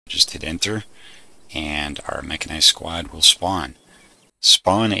just hit enter, and our mechanized squad will spawn.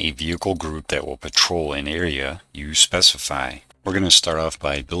 Spawn a vehicle group that will patrol an area you specify. We're going to start off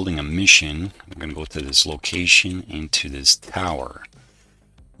by building a mission. We're going to go to this location into this tower.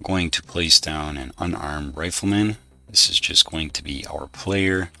 I'm going to place down an unarmed rifleman. This is just going to be our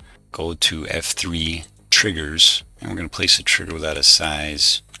player. Go to F3 triggers, and we're going to place a trigger without a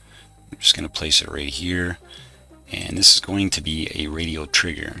size. I'm just going to place it right here, and this is going to be a radio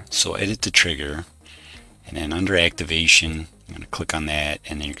trigger. So edit the trigger, and then under activation I'm going to click on that,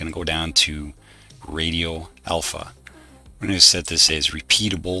 and then you're going to go down to radio alpha. We're going to set this as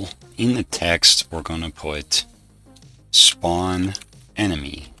repeatable. In the text we're going to put spawn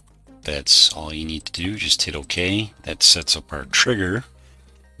enemy. That's all you need to do. Just hit OK. That sets up our trigger.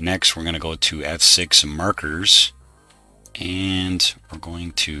 Next we're going to go to F6 markers, and we're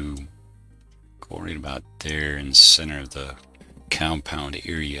going to go right about there in the center of the compound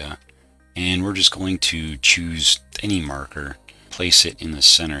area, and we're just going to choose any marker, place it in the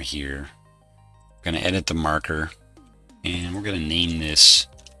center here. We're going to edit the marker, and we're going to name this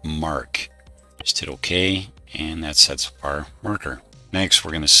mark. Just hit OK, and that sets up our marker. Next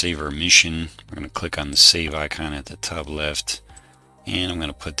we're going to save our mission. We're going to click on the save icon at the top left, and I'm going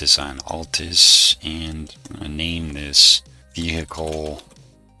to put this on Altus, and I'm going to name this vehicle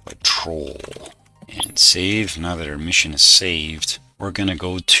patrol and save. Now that our mission is saved, we're going to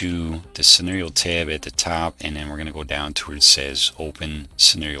go to the scenario tab at the top, and then we're going to go down to where it says open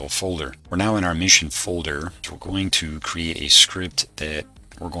scenario folder. We're now in our mission folder. So we're going to create a script that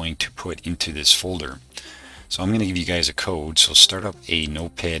we're going to put into this folder. So I'm going to give you guys a code. So start up a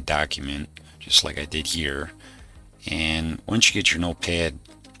notepad document just like I did here, and once you get your notepad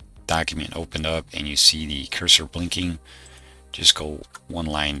document opened up and you see the cursor blinking, just go one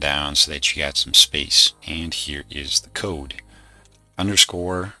line down so that you got some space. And here is the code.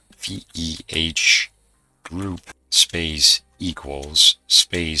 Underscore VEH group space equals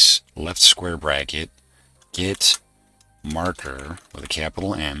space left square bracket get marker with a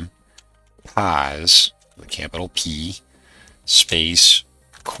capital M, pause with a capital P, space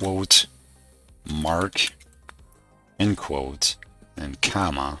quote mark end quote, then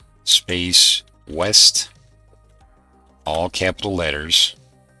comma, space west, all capital letters,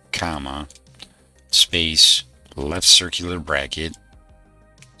 comma, space left circular bracket,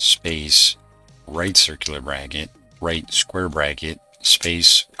 space right circular bracket, right square bracket,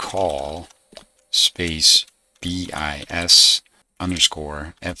 space call, space BIS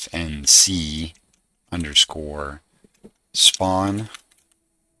underscore FNC underscore spawn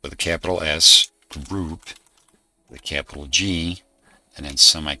with a capital S group with a capital G, and then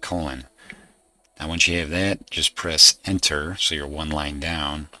semicolon. Now once you have that, just press enter so you're one line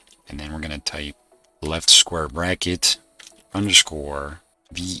down, and then we're going to type left square bracket underscore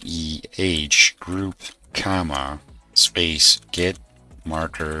VEH group comma space get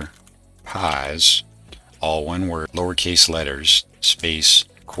marker pause, all one word, lowercase letters, space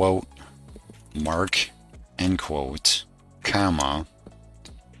quote mark end quote comma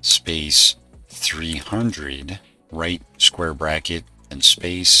space 300 right square bracket and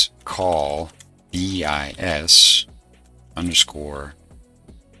space call BIS underscore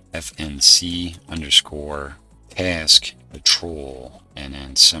FNC underscore task patrol, and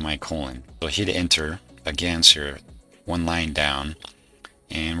then semicolon. So hit enter again, so you're one line down,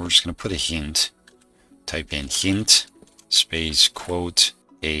 and we're just going to put a hint. Type in hint space quote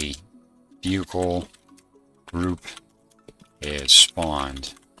a vehicle group has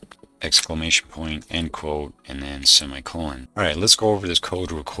spawned exclamation point end quote, and then semicolon. Alright, let's go over this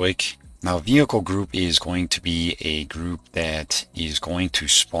code real quick. Now vehicle group is going to be a group that is going to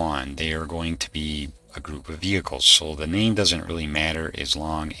spawn. They are going to be a group of vehicles, so the name doesn't really matter as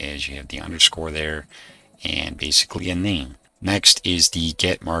long as you have the underscore there and basically a name. Next is the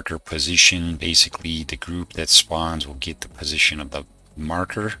get marker position. Basically the group that spawns will get the position of the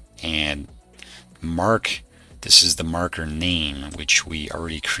marker, and mark, this is the marker name which we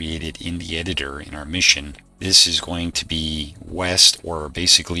already created in the editor in our mission. This is going to be west, or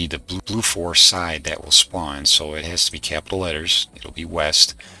basically the blue force side that will spawn, so it has to be capital letters. It'll be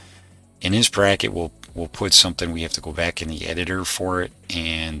west. In this bracket we'll put something, we have to go back in the editor for it,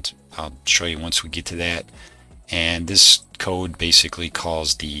 and I'll show you once we get to that. And this code basically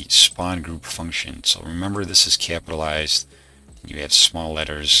calls the spawn group function. So remember, this is capitalized. You have small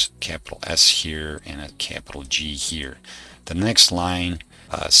letters, capital S here and a capital G here. The next line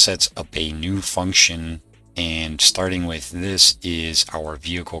sets up a new function, and starting with this is our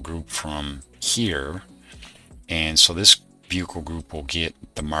vehicle group from here. And so this vehicle group will get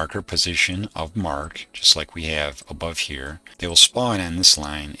the marker position of mark, just like we have above here. They will spawn on this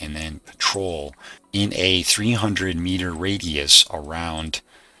line and then patrol in a 300-meter radius around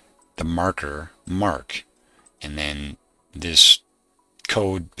the marker mark. And then this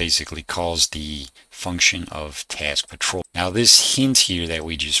code basically calls the function of task patrol. Now this hint here that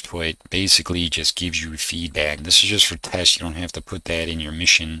we just put basically just gives you feedback. This is just for test. You don't have to put that in your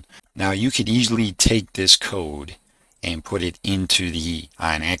mission. Now you could easily take this code and put it into the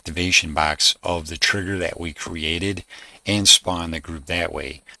an activation box of the trigger that we created and spawn the group that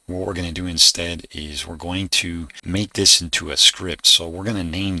way. What we're going to do instead is we're going to make this into a script. So we're going to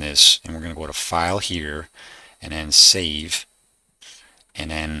name this, and we're going to go to File here and then Save,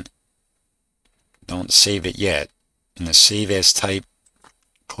 and then don't save it yet. In the Save As type,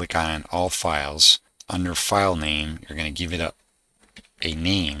 click on All Files. Under File Name, you're going to give it a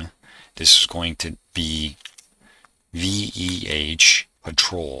name. This is going to be VEH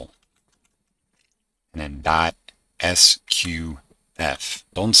Patrol, and then .SQF.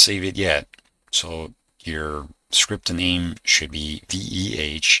 Don't save it yet. So your script name should be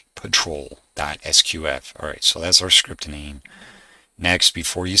VEH Patrol.SQF. Alright, so that's our script name. Next,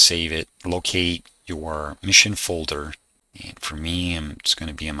 before you save it, locate your mission folder. And for me, it's going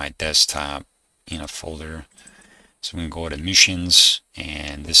to be on my desktop in a folder. So we can go to missions,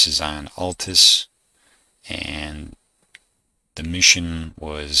 and this is on Altus, and the mission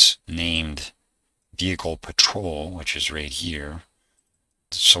was named Vehicle Patrol, which is right here.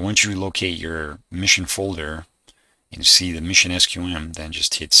 So once you locate your mission folder and see the mission SQM, then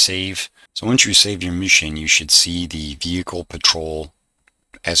just hit save. So once you save your mission, you should see the Vehicle Patrol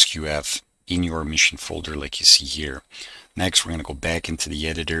SQF in your mission folder like you see here. Next, we're going to go back into the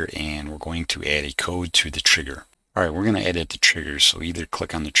editor and we're going to add a code to the trigger. Alright, we're going to edit the trigger, so either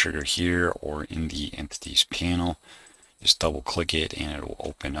click on the trigger here or in the entities panel. Just double click it and it will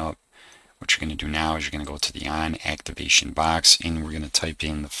open up. What you're going to do now is you're going to go to the on activation box and we're going to type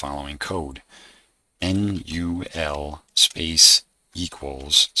in the following code. NUL space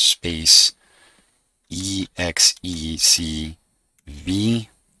equals space EXEC VM,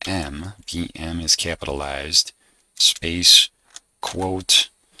 VM is capitalized, space quote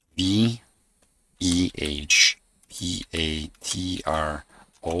VEH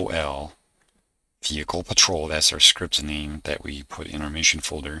PATROL Vehicle Patrol, that's our script name that we put in our mission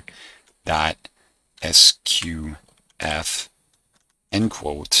folder, .SQF, end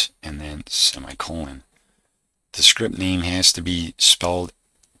quote, and then semicolon. The script name has to be spelled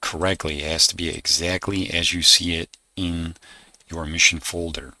correctly. It has to be exactly as you see it in your mission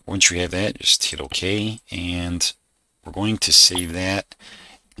folder. Once you have that, just hit OK, and we're going to save that.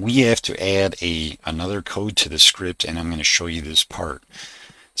 We have to add another code to the script, and I'm going to show you this part.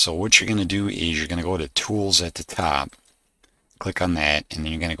 So what you're going to do is you're going to go to Tools at the top, click on that, and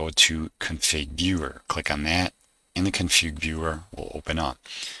then you're going to go to Config Viewer. Click on that, and the Config Viewer will open up.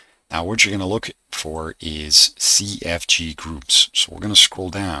 Now what you're going to look for is CFG groups. So we're going to scroll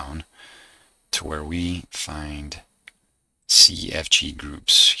down to where we find CFG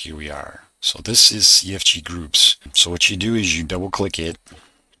groups. Here we are. So this is CFG groups. So what you do is you double click it,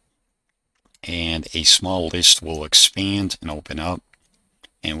 and a small list will expand and open up.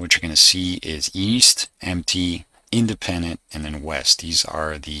 And what you're going to see is East, Empty, Independent, and then West. These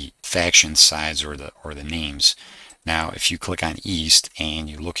are the faction sides or the names. Now if you click on East and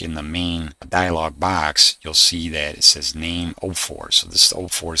you look in the main dialog box, you'll see that it says name 04. So this is the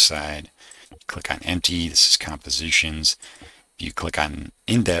 04 side. Click on Empty, this is Compositions. If you click on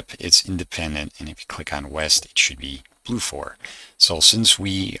In-Depth, it's Independent, and if you click on West, it should be Blue 4. So since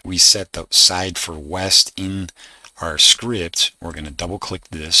we set the side for West in our script, we're going to double click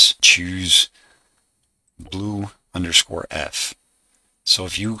this, choose blue_F. So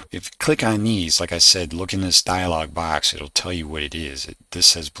if you click on these, like I said, look in this dialog box, it'll tell you what it is. This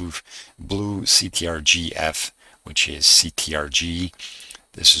says blue CTRGF, which is CTRG.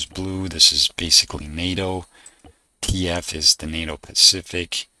 This is blue, this is basically NATO. TF is the NATO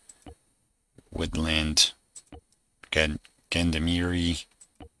Pacific. Woodland, Gendamiri,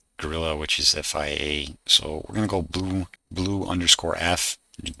 Gorilla, which is FIA. So we're going to go blue_F.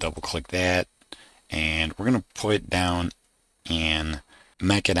 You double click that, and we're going to put down an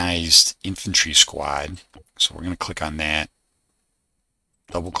mechanized infantry squad. So we're going to click on that,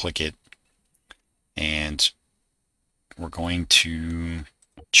 double click it, and we're going to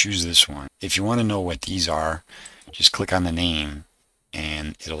choose this one. If you want to know what these are, just click on the name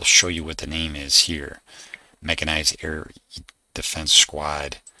and it'll show you what the name is here. Mechanized Air Defense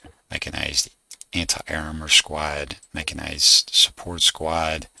Squad, Mechanized Anti-Armor Squad, Mechanized Support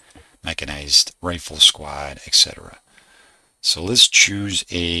Squad, Mechanized Rifle Squad, etc. So let's choose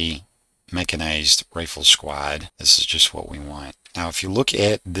a mechanized rifle squad. This is just what we want. Now if you look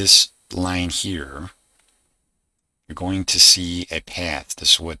at this line here, you're going to see a path.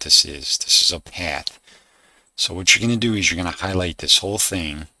 This is what this is. This is a path. So what you're going to do is you're going to highlight this whole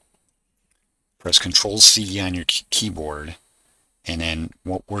thing, press Control C on your keyboard, and then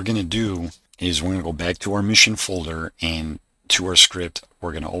what we're going to do is we're going to go back to our mission folder, and to our script,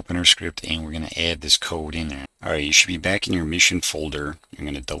 we're going to open our script and we're going to add this code in there. Alright, you should be back in your mission folder. You're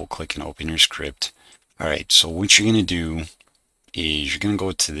going to double click and open your script. Alright, so what you're going to do is you're going to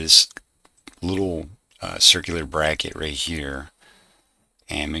go to this little circular bracket right here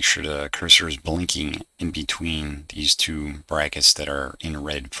and make sure the cursor is blinking in between these two brackets that are in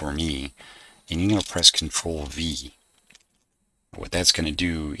red for me, and you're going to press Control V. What that's going to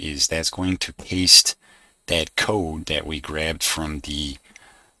do is that's going to paste that code that we grabbed from the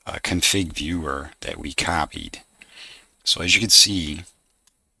config viewer that we copied. So as you can see,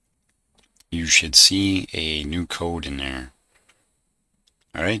 you should see a new code in there.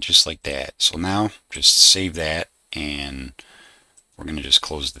 Alright, just like that. So now just save that, and we're going to just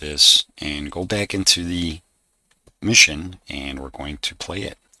close this and go back into the mission, and we're going to play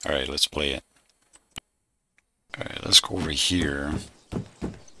it. Alright, let's play it. Alright, let's go over here.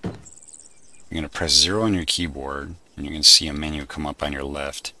 You're going to press 0 on your keyboard, and you're going to see a menu come up on your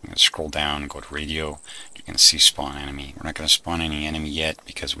left. You're going to scroll down and go to radio. You're going to see spawn enemy. We're not going to spawn any enemy yet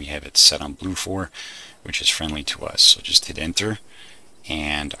because we have it set on blue for, which is friendly to us. So just hit enter,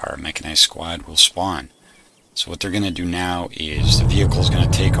 and our mechanized squad will spawn. So what they're going to do now is the vehicle is going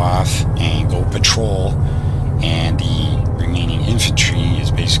to take off and go patrol, and the remaining infantry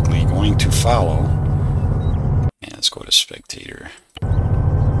is basically going to follow. And let's go to spectator.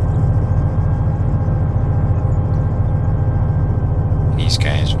 These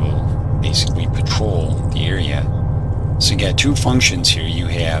guys will basically patrol the area. So you got two functions here. You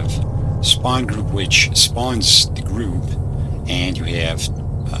have spawn group, which spawns the group, and you have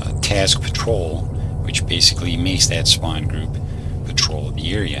task patrol, which basically makes that spawn group patrol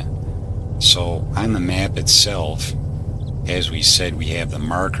the area. So on the map itself, as we said, we have the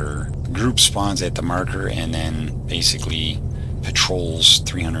marker. The group spawns at the marker and then basically patrols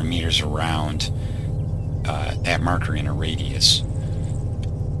 300 meters around that marker in a radius.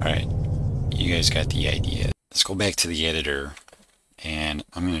 Alright, you guys got the idea. Let's go back to the editor, and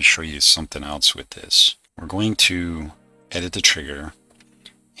I'm going to show you something else with this. We're going to edit the trigger,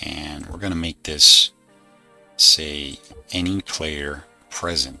 and we're going to make this say any player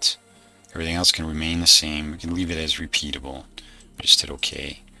present. Everything else can remain the same. We can leave it as repeatable. Just hit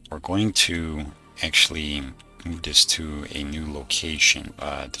OK. We're going to actually move this to a new location,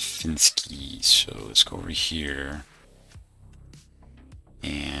 Definsky. So let's go over here,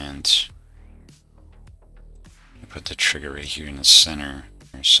 and put the trigger right here in the center.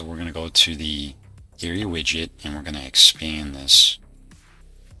 So we're going to go to the area widget, and we're going to expand this.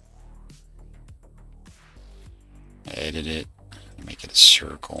 Edit it, make it a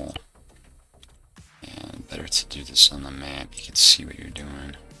circle. And better to do this on the map. You can see what you're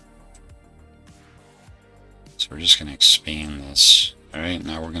doing. So we're just going to expand this. Alright,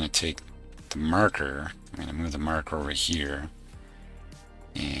 now we're going to take the marker. I'm going to move the marker over here.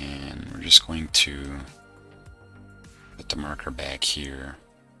 And we're just going to put the marker back here.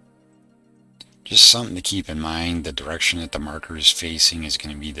 Just something to keep in mind, the direction that the marker is facing is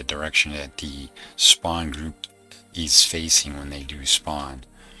going to be the direction that the spawn group is facing when they do spawn.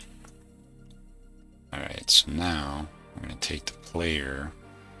 Alright, so now I'm going to take the player,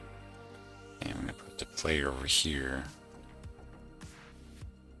 and I'm going to put the player over here.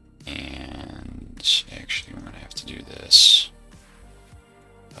 And actually I'm going to have to do this.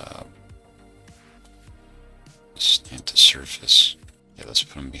 Stamp the surface. Yeah, let's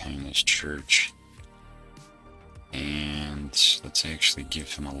put him behind this church. And let's actually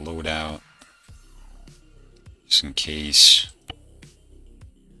give him a loadout, just in case.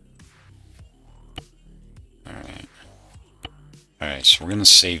 Alright, so we're going to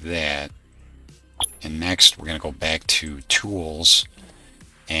save that. And next we're going to go back to Tools,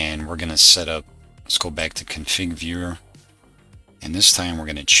 and we're going to set up, let's go back to Config Viewer. And this time we're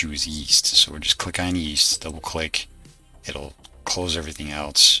going to choose East. So we'll just click on East, double click, it'll close everything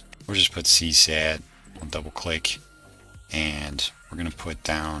else. We'll just put CSAT, we'll double click, and we're going to put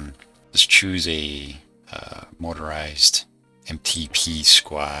down, let's choose a motorized MTP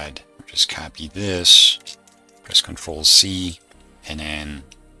squad. We'll just copy this, press Control C, and then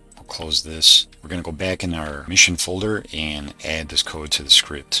we'll close this. We're going to go back in our mission folder and add this code to the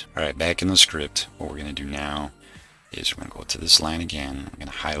script. Alright, back in the script, what we're going to do now is we're going to go to this line again. I'm going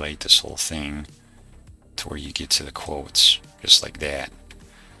to highlight this whole thing to where you get to the quotes. just like that.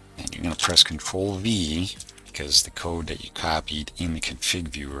 And you're going to press Control V because the code that you copied in the config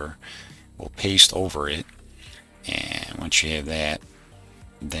viewer will paste over it. And once you have that,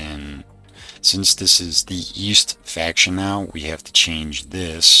 then since this is the east faction now, we have to change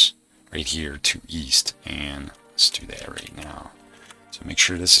this right here to east, and let's do that right now. So make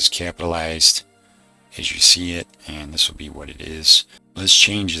sure this is capitalized as you see it, and this will be what it is. Let's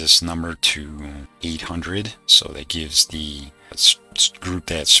change this number to 800, so that gives the group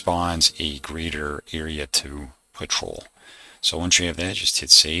that spawns a greater area to patrol. So once you have that, just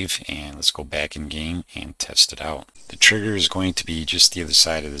hit save, and let's go back in game and test it out. The trigger is going to be just the other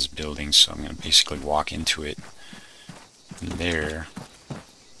side of this building, so I'm going to basically walk into it. And there,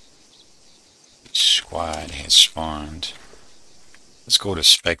 the squad has spawned. Let's go to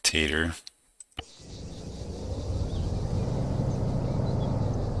spectator.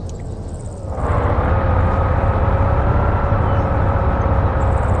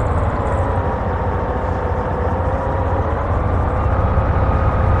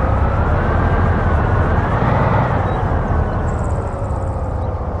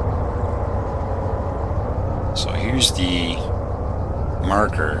 So here's the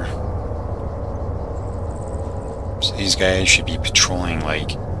marker. So these guys should be patrolling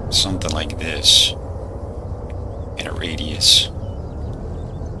like something like this in a radius.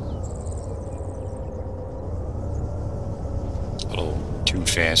 It's a little too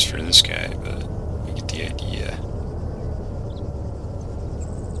fast for this guy, but you get the idea.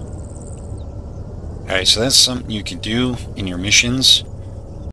 Alright, so that's something you can do in your missions.